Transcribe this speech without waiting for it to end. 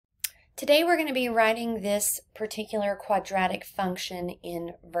Today we're going to be writing this particular quadratic function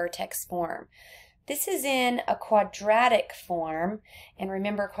in vertex form. This is in a quadratic form, and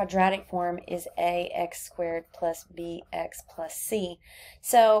remember quadratic form is ax squared plus bx plus c.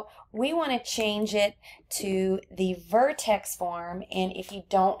 So we want to change it to the vertex form, and if you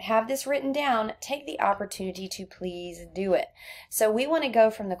don't have this written down, take the opportunity to please do it. So we want to go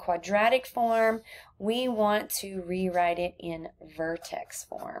from the quadratic form, we want to rewrite it in vertex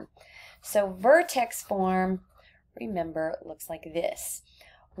form. So vertex form, remember, looks like this.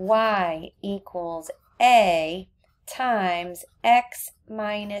 Y equals a times x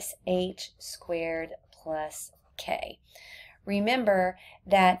minus h squared plus k. Remember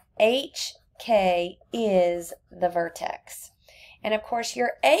that hk is the vertex. And of course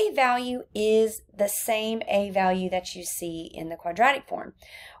your a value is the same a value that you see in the quadratic form,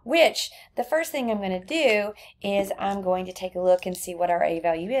 which the first thing I'm going to do is I'm going to take a look and see what our a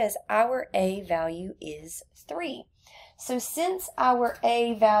value is. Our a value is 3. So since our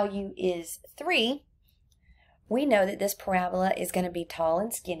a value is 3, we know that this parabola is going to be tall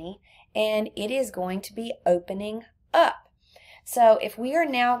and skinny, and it is going to be opening up. So if we are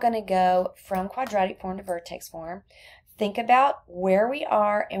now going to go from quadratic form to vertex form, think about where we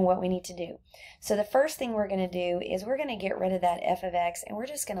are and what we need to do. So the first thing we're going to do is we're going to get rid of that f of x, and we're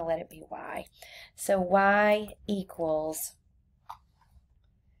just going to let it be y. So y equals,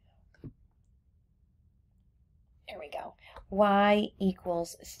 there we go, y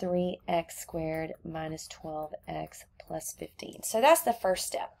equals 3x squared minus 12x plus 15. So that's the first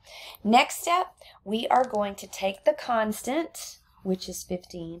step. Next step, we are going to take the constant, which is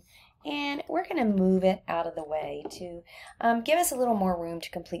 15, and we're going to move it out of the way to give us a little more room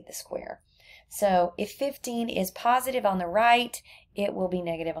to complete the square. So if 15 is positive on the right, it will be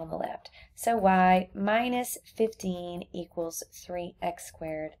negative on the left. So y minus 15 equals 3x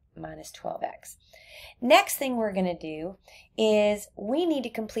squared minus 12x. Next thing we're going to do is we need to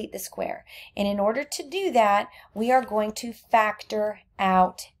complete the square. And in order to do that, we are going to factor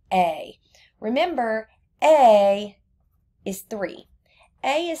out a. Remember, a is 3.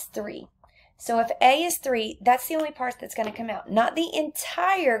 A is 3. So if a is 3, that's the only part that's going to come out. Not the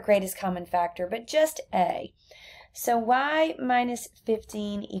entire greatest common factor, but just a. So y minus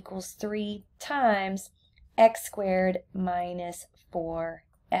 15 equals 3 times x squared minus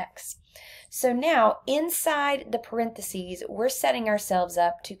 4x. So now inside the parentheses, we're setting ourselves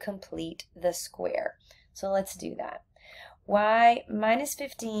up to complete the square. So let's do that. Y minus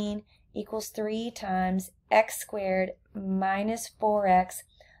 15 equals 3 times x squared minus 4x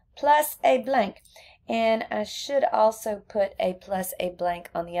plus a blank. And I should also put a plus a blank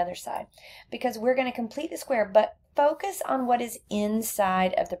on the other side because we're going to complete the square, but focus on what is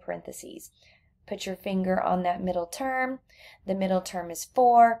inside of the parentheses. Put your finger on that middle term. The middle term is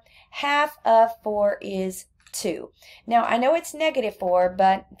 4. Half of 4 is 2. Now I know it's negative 4,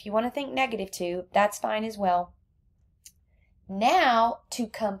 but if you want to think negative 2, that's fine as well. Now, to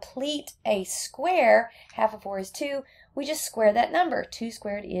complete a square, half of 4 is 2, we just square that number. 2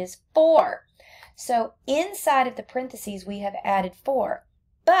 squared is 4. So inside of the parentheses, we have added 4.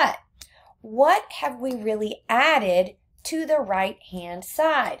 But what have we really added to the right-hand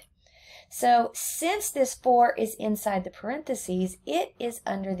side? So since this 4 is inside the parentheses, it is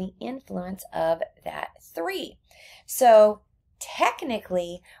under the influence of that 3. So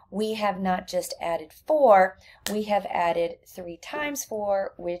technically, we have not just added 4, we have added 3 times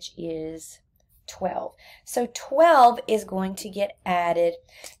 4, which is 12. So 12 is going to get added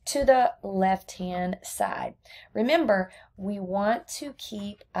to the left-hand side. Remember, we want to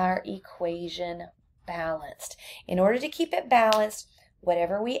keep our equation balanced. In order to keep it balanced,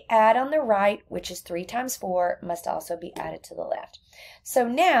 whatever we add on the right, which is 3 times 4, must also be added to the left. So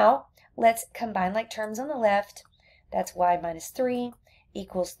now, let's combine like terms on the left. That's y minus 3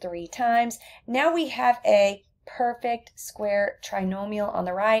 equals 3 times. Now we have a perfect square trinomial on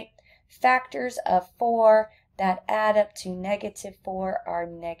the right. Factors of 4 that add up to negative 4 are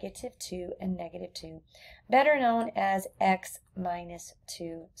negative 2 and negative 2, better known as x minus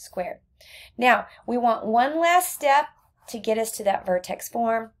 2 squared. Now, we want one last step to get us to that vertex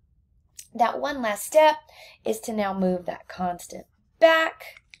form. That one last step is to now move that constant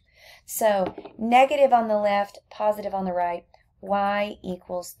back. So negative on the left, positive on the right, y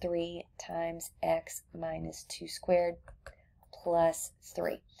equals 3 times x minus 2 squared plus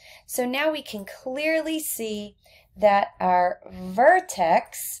 3. So now we can clearly see that our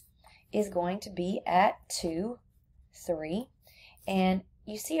vertex is going to be at 2, 3, and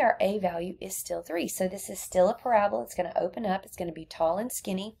you see our a value is still 3. So this is still a parabola. It's going to open up. It's going to be tall and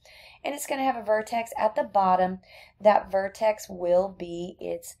skinny, and it's going to have a vertex at the bottom. That vertex will be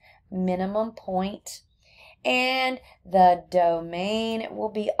its minimum point, and the domain will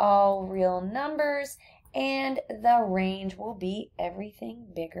be all real numbers, and the range will be everything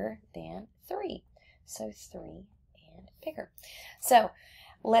bigger than 3. So 3 and bigger. So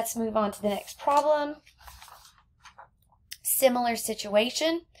let's move on to the next problem. Similar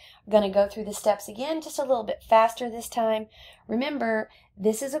situation. I'm going to go through the steps again, just a little bit faster this time. Remember,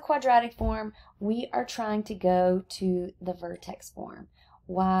 this is a quadratic form. We are trying to go to the vertex form.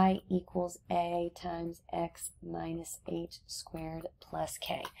 Y equals a times x minus h squared plus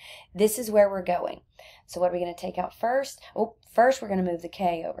k. This is where we're going. So what are we going to take out first? Oh, first we're going to move the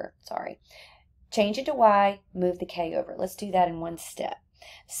k over. Sorry. Change it to y, move the k over. Let's do that in one step.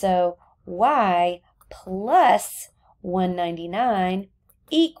 So y plus 199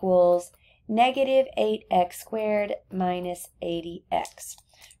 equals negative 8x squared minus 80x.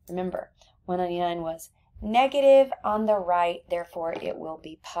 Remember, 199 was negative on the right, therefore it will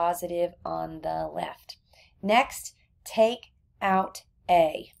be positive on the left. Next, take out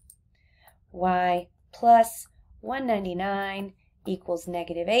a. Y plus 199 equals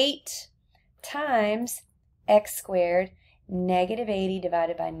negative 8 times x squared, negative 80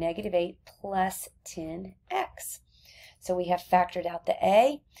 divided by negative 8 plus 10x. So we have factored out the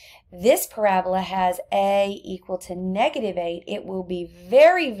a. This parabola has a equal to negative 8. It will be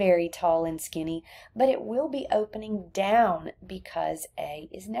very, very tall and skinny, but it will be opening down because a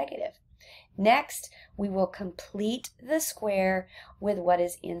is negative. Next, we will complete the square with what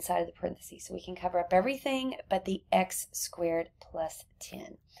is inside of the parentheses. So we can cover up everything but the x squared plus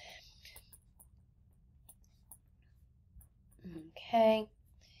 10. Okay,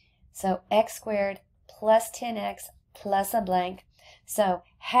 so x squared plus 10x plus a blank. So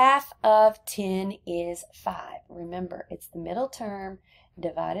half of 10 is 5. Remember, it's the middle term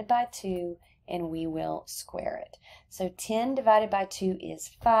divided by 2, and we will square it. So 10 divided by 2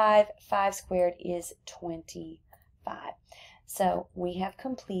 is 5. 5 squared is 25. So we have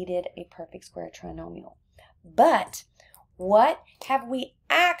completed a perfect square trinomial. But what have we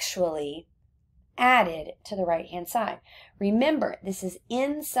actually added to the right-hand side? Remember, this is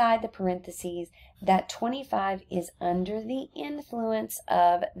inside the parentheses. That 25 is under the influence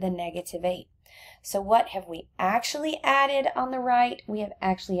of the negative 8. So what have we actually added on the right? We have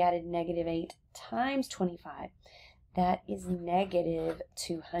actually added negative 8 times 25. That is negative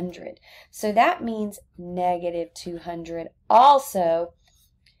 200. So that means negative 200 also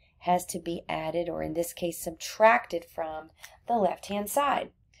has to be added, or in this case subtracted, from the left-hand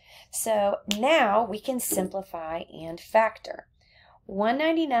side. So now we can simplify and factor.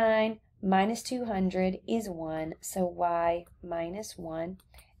 199 minus 200 is 1, so y minus 1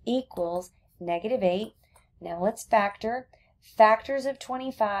 equals negative 8. Now let's factor. Factors of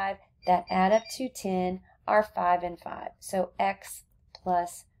 25 that add up to 10 are 5 and 5, so x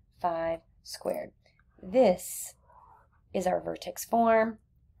plus 5 squared. This is our vertex form.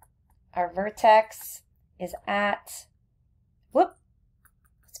 Our vertex is at, whoop,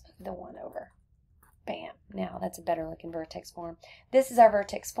 let's move the 1 over. Bam. Now that's a better looking vertex form. This is our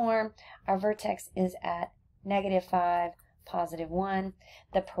vertex form. Our vertex is at negative 5, positive 1.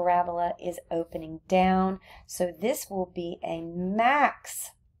 The parabola is opening down, so this will be a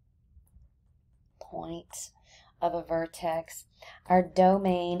max point of a vertex. Our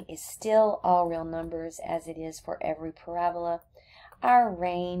domain is still all real numbers, as it is for every parabola. Our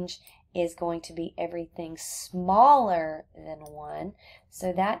range is going to be everything smaller than 1,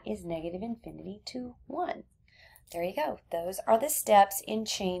 so that is negative infinity to 1. There you go. Those are the steps in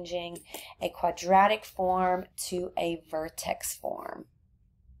changing a quadratic form to a vertex form.